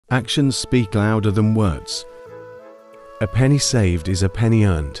Actions speak louder than words. A penny saved is a penny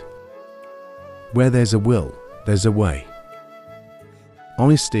earned. Where there's a will, there's a way.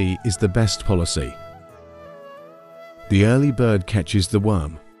 Honesty is the best policy. The early bird catches the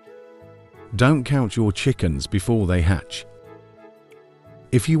worm. Don't count your chickens before they hatch.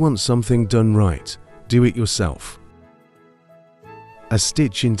 If you want something done right, do it yourself. A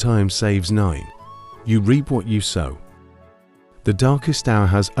stitch in time saves 9. You reap what you sow. The darkest hour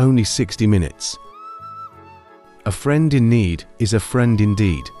has only 60 minutes. A friend in need is a friend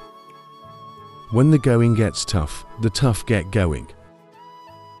indeed. When the going gets tough, the tough get going.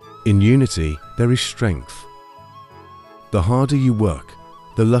 In unity, there is strength. The harder you work,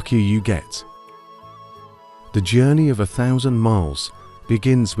 the luckier you get. The journey of 1,000 miles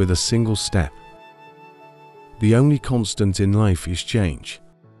begins with a single step. The only constant in life is change.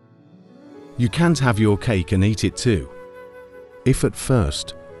 You can't have your cake and eat it too. If at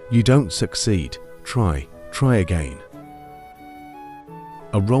first you don't succeed, try again.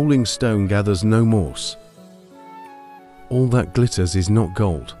 A rolling stone gathers no moss. All that glitters is not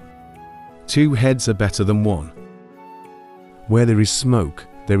gold. 2 heads are better than 1. Where there is smoke,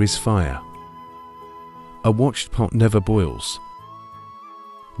 there is fire. A watched pot never boils.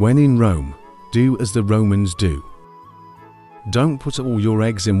 When in Rome, do as the Romans do. Don't put all your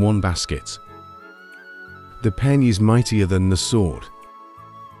eggs in one basket. The pen is mightier than the sword.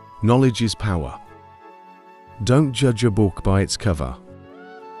 Knowledge is power. Don't judge a book by its cover.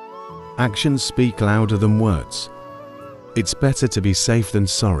 Actions speak louder than words. It's better to be safe than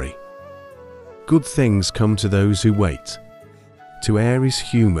sorry. Good things come to those who wait. To err is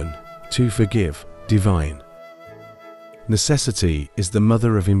human, to forgive, divine. Necessity is the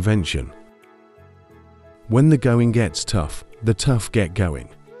mother of invention. When the going gets tough, the tough get going.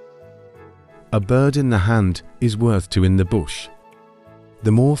 A bird in the hand is worth 2 in the bush.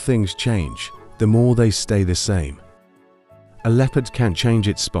 The more things change, the more they stay the same. A leopard can't change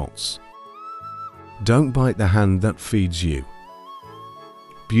its spots. Don't bite the hand that feeds you.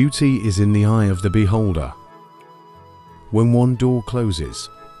 Beauty is in the eye of the beholder. When one door closes,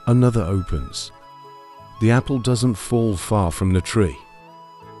 another opens. The apple doesn't fall far from the tree.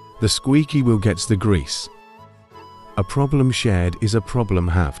 The squeaky wheel gets the grease. A problem shared is a problem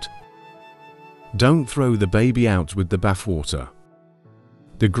halved. Don't throw the baby out with the bathwater.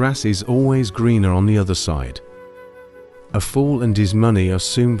 The grass is always greener on the other side. A fool and his money are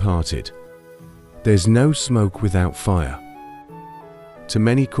soon parted. There's no smoke without fire. Too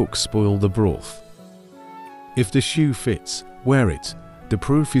many cooks spoil the broth. If the shoe fits, wear it. The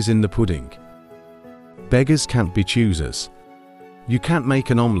proof is in the pudding. Beggars can't be choosers. You can't make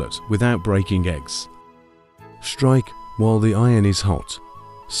an omelette without breaking eggs. Strike while the iron is hot.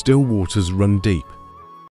 Still waters run deep.